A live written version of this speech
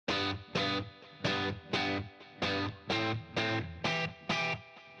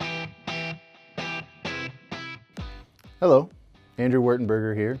Hello, Andrew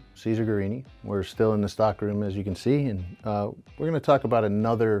Wertenberger here, Caesar Guerini. We're still in the stock room, as you can see, and we're going to talk about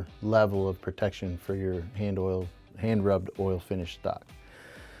another level of protection for your hand-rubbed oil finish stock.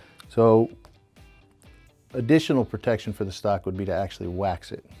 So additional protection for the stock would be to actually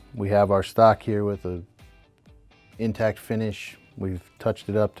wax it. We have our stock here with an intact finish. We've touched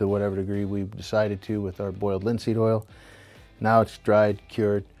it up to whatever degree we've decided to with our boiled linseed oil. Now it's dried,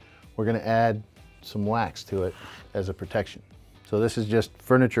 cured. We're going to add some wax to it as a protection. So this is just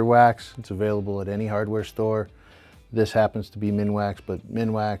furniture wax. It's available at any hardware store. This happens to be Minwax, but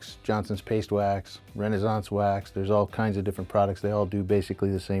Minwax, Johnson's Paste Wax, Renaissance Wax, there's all kinds of different products. They all do basically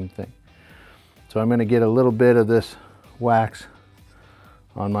the same thing. So I'm going to get a little bit of this wax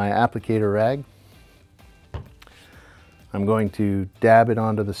on my applicator rag. I'm going to dab it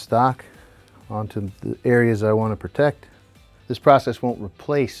onto the stock, onto the areas I want to protect. This process won't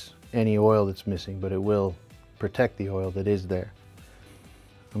replace any oil that's missing, but it will protect the oil that is there.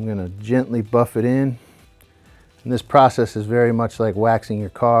 I'm going to gently buff it in. And this process is very much like waxing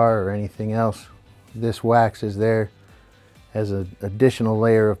your car or anything else. This wax is there as an additional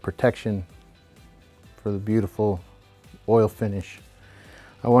layer of protection for the beautiful oil finish.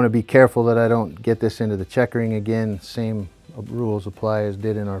 I want to be careful that I don't get this into the checkering again. Same rules apply as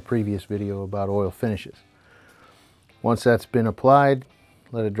did in our previous video about oil finishes. Once that's been applied,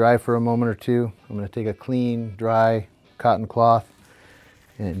 let it dry for a moment or two. I'm going to take a clean, dry cotton cloth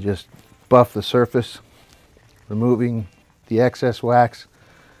and just buff the surface, removing the excess wax,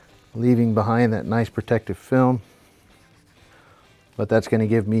 leaving behind that nice protective film. But that's going to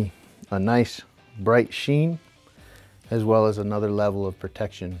give me a nice bright sheen, as well as another level of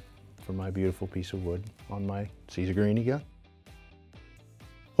protection for my beautiful piece of wood on my Caesar Guerini gun.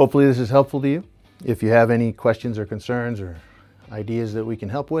 Hopefully this is helpful to you. If you have any questions or concerns or ideas that we can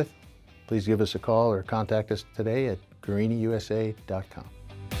help with, please give us a call or contact us today at gueriniusa.com.